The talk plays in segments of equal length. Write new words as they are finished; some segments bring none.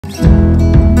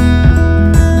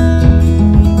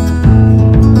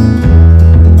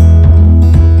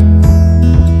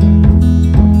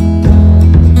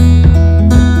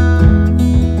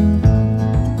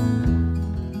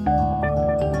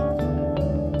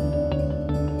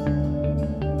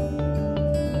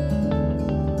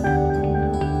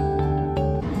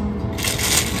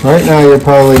Right now you're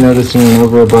probably noticing an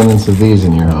overabundance of these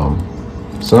in your home.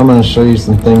 So I'm going to show you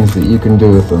some things that you can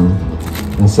do with them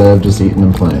instead of just eating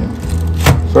them plain.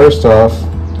 First off,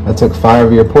 I took 5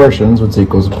 of your portions, which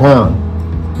equals a pound.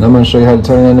 And I'm going to show you how to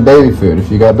turn it into baby food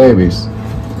if you got babies.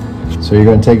 So you're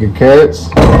going to take your carrots,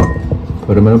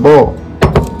 put them in a bowl.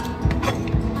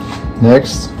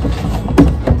 Next,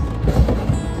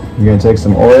 you're going to take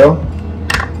some oil,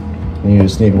 and you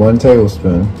just need 1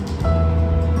 tablespoon.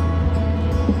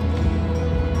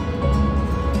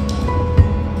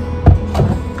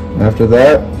 After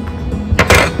that,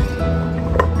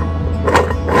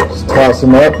 just toss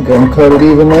them up, get them coated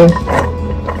evenly.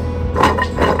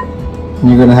 And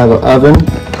you're going to have an oven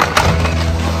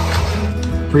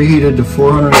preheated to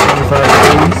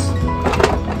 475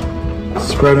 degrees.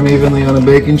 Spread them evenly on a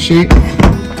baking sheet.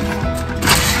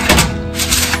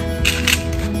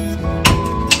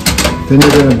 Then you're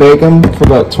going to bake them for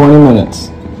about 20 minutes.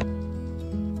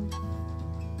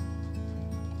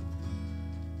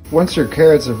 Once your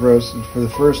carrots have roasted for the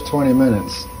first 20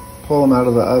 minutes, pull them out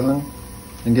of the oven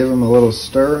and give them a little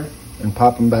stir and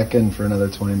pop them back in for another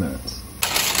 20 minutes.